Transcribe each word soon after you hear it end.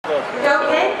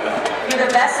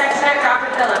the best section at Dr.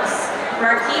 Phillips,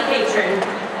 Marquee Patron.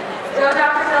 Go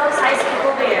Dr. Phillips High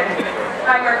School Band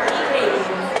by Marquee Payton.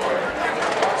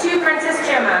 To Princess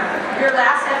Gemma, your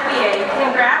last MPA,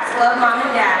 congrats, love mom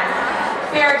and dad.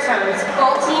 Baritones,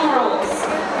 full team rules.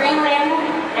 Greenland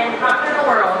and conquer the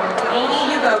world.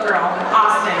 Amy, you go girl,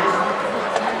 Austin.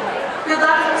 Good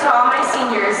luck to all my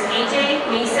seniors, AJ,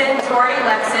 Mason, Tori,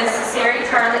 Lexus, Sari,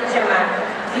 Charlie, Gemma.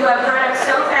 You have grown up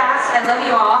so fast, I love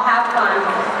you all, have fun.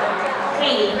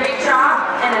 Katie, great job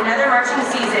and another marching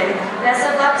season. Best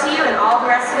of luck to you and all the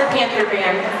rest of the Panther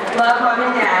Band. Love mom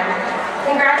and dad.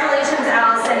 Congratulations,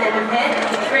 Allison and the pit.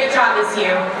 Great job this you.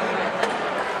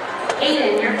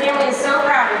 Aiden, your family is so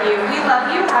proud of you. We love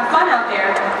you. Have fun out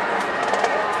there.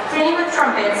 Kenny with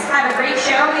trumpets, have a great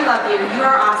show. We love you. You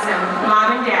are awesome.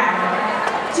 Mom and Dad.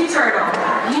 To Turtle,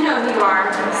 you know who you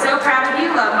are. So proud of you.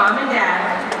 Love Mom and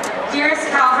Dad. Dearest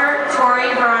Calvert, Tori,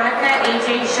 Veronica,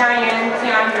 AJ, Cheyenne,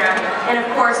 Keandra, and of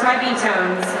course my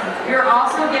B-Tones. You're all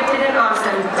so gifted and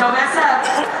awesome. Don't mess up.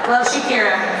 Love,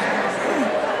 Shakira.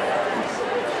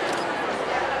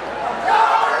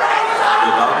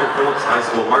 The Dr. Phillips High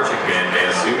School Marching Band may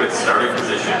assume its starting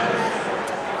position.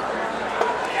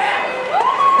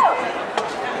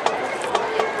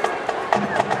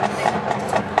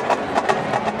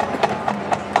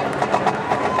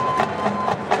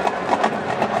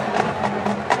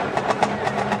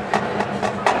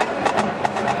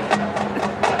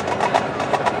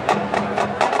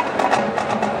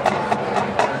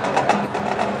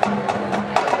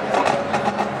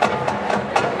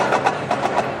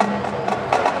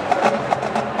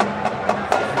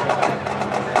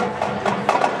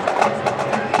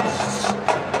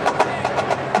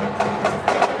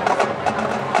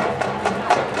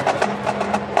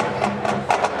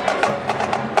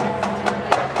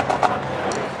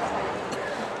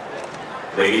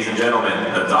 Ladies and gentlemen,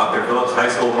 the Dr. Phillips High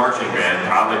School Marching Band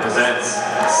proudly presents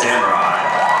Samurai.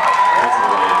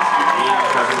 Principal is Eugene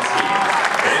Krasinski.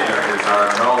 Band directors are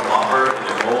Charles Lomber and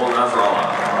Nicole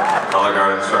Nasrallah. Color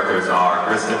guard instructors are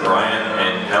Kristen Bryant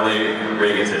and Kelly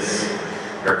Regatis.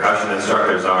 Percussion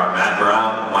instructors are Matt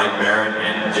Brown, Mike Barron,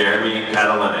 and Jeremy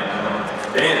Catalinic.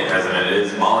 Band president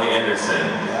is Molly Anderson.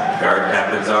 Guard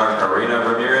captains are Karina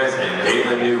Ramirez and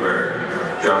Caitlin Newberg.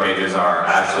 Drum majors are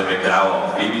Ashley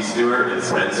McDowell, Phoebe Stewart, and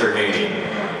Spencer Haney.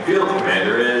 Field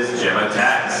commander is Gemma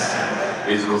Tax.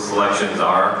 Musical selections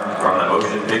are from the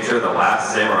motion picture The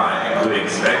Last Samurai, including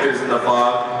Spectres in the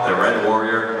Fog, The Red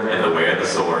Warrior, and The Way of the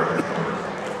Sword.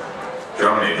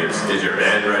 Drum majors, is your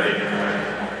band ready?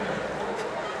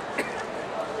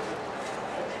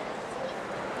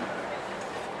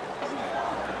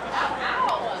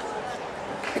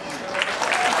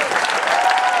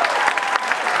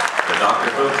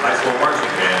 Dr. Phillips High School Marching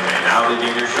Band may now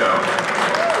begin your show.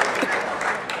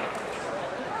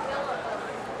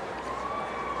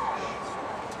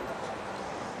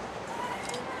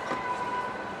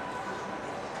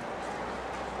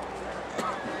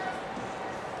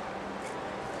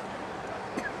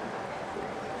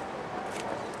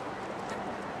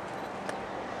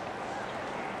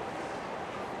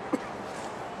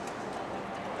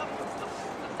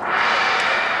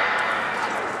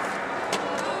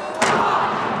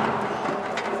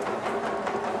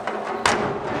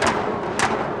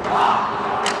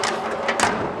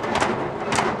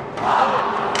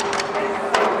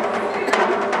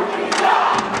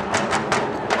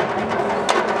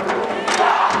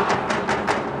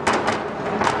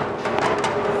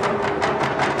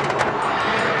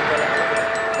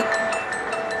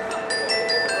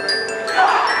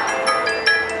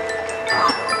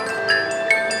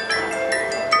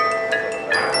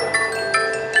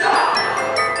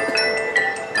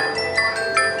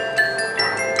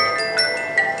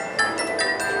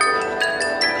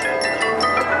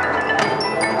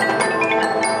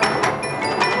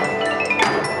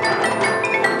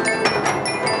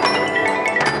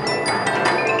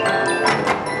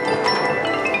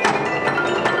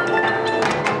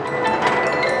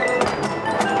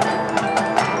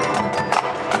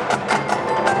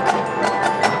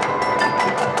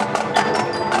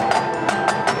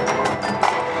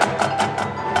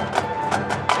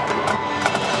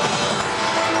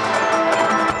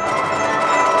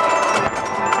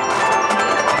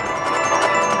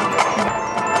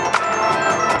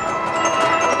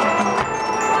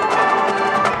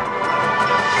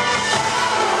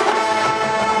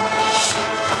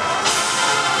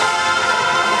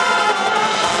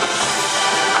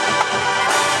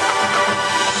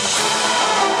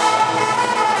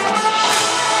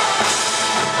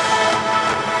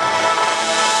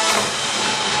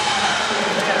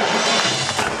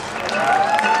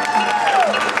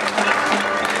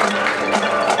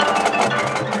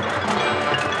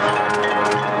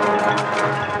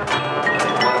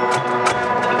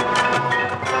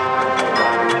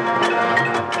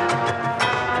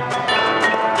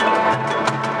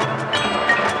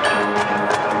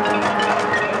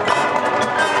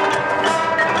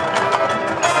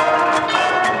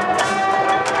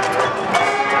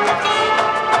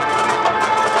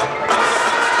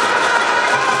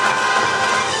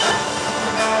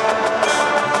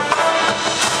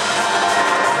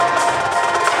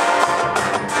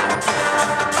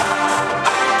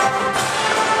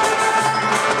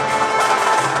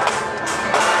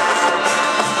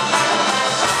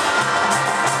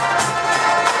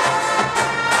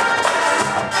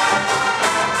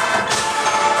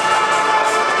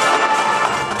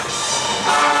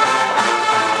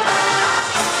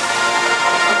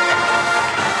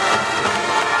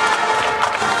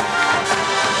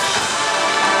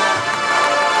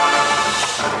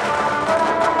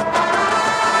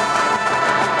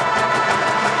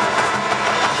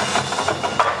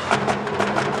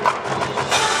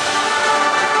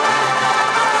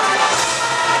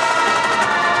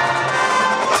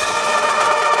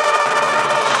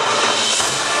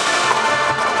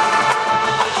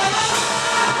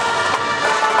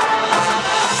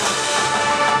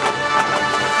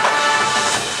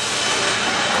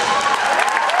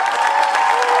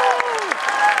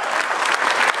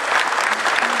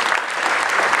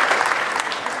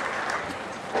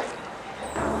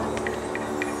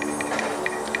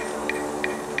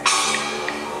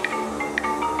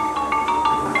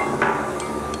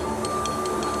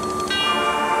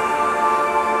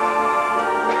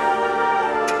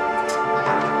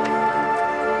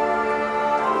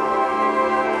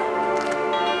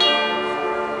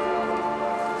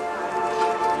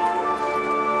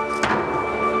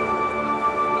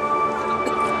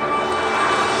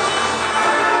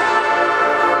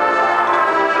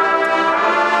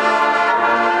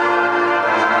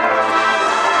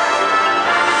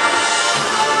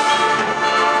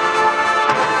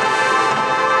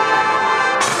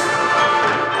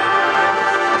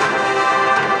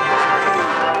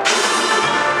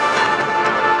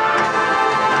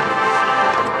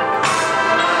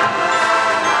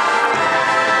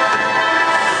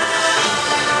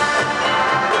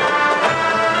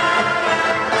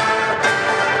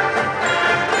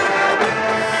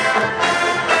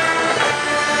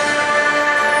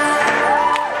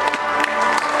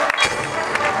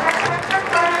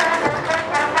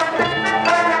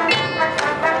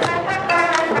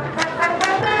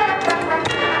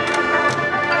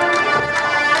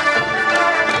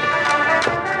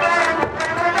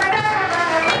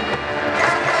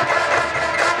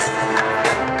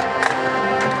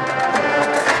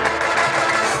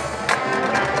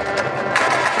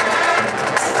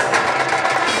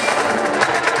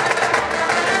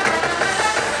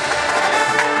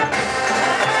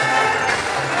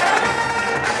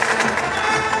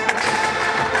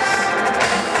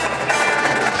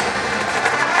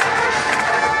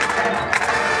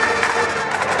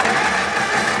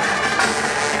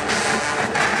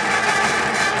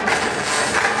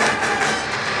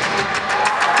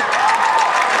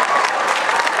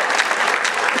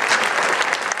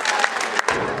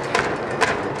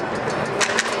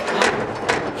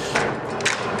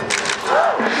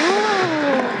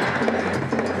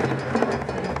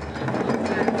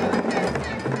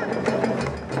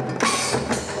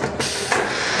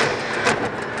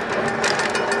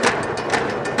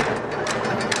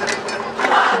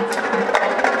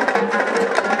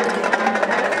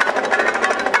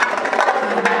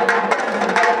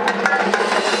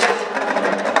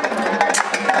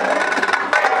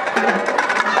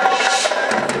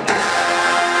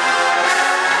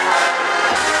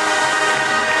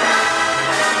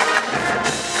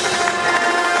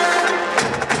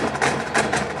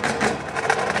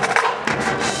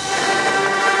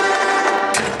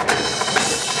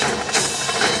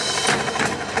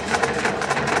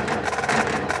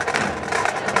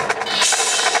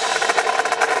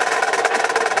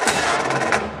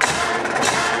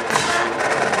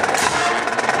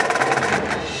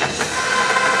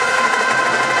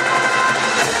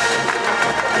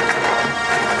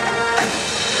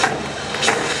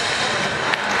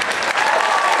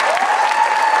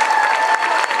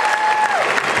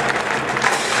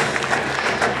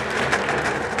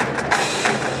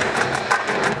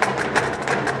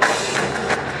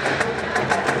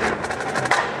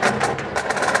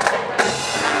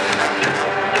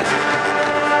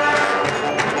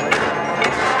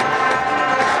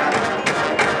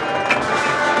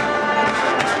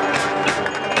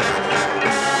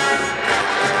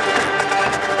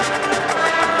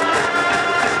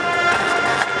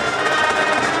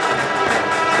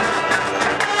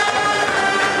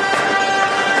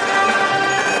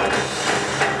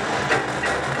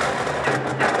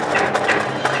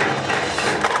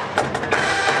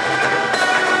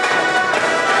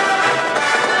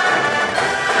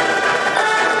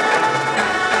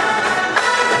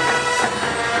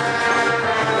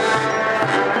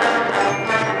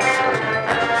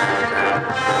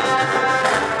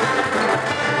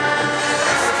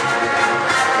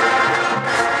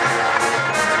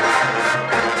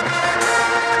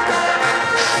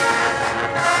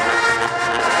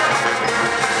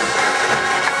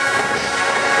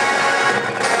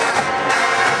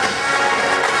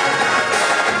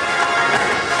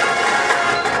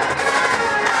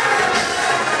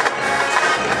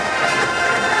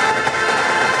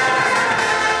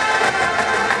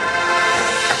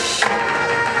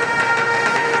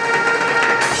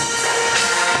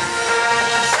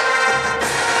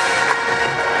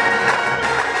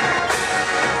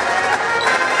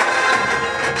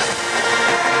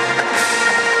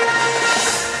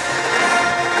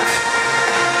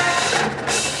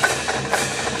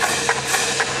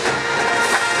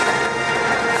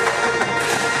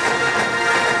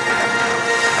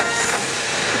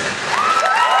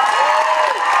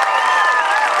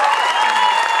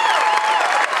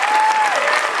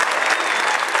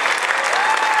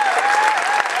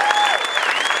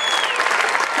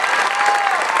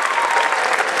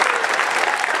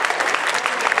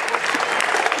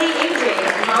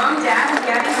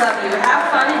 you. Have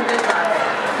fun and good luck.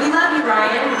 We love you,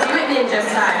 Ryan. Do it ninja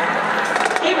style.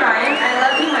 Hey, Ryan. I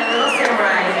love you, my little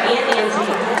samurai. Aunt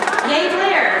Angie. Yay,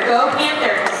 Blair. Go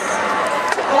Panthers.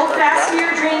 Hold fast to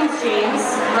your dreams, James.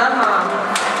 Love, Mom.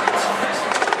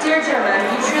 Dear Gemma,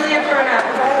 you truly have grown up.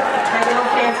 My little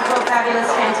fanciful, fabulous,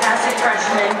 fantastic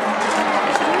freshman.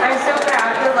 I'm so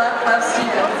proud. Good luck. Love,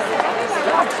 Stephen.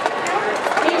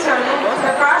 Hey, Tony.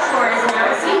 McCroshmore is now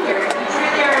a senior. You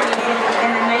truly are amazing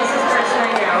and the nicest person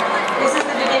I know. This is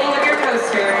the beginning of your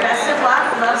coaster. Best of luck.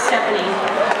 Love, Stephanie.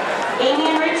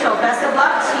 Amy and Rachel, best of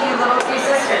luck to you little two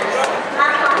sisters.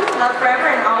 Have fun. Love forever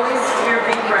and always.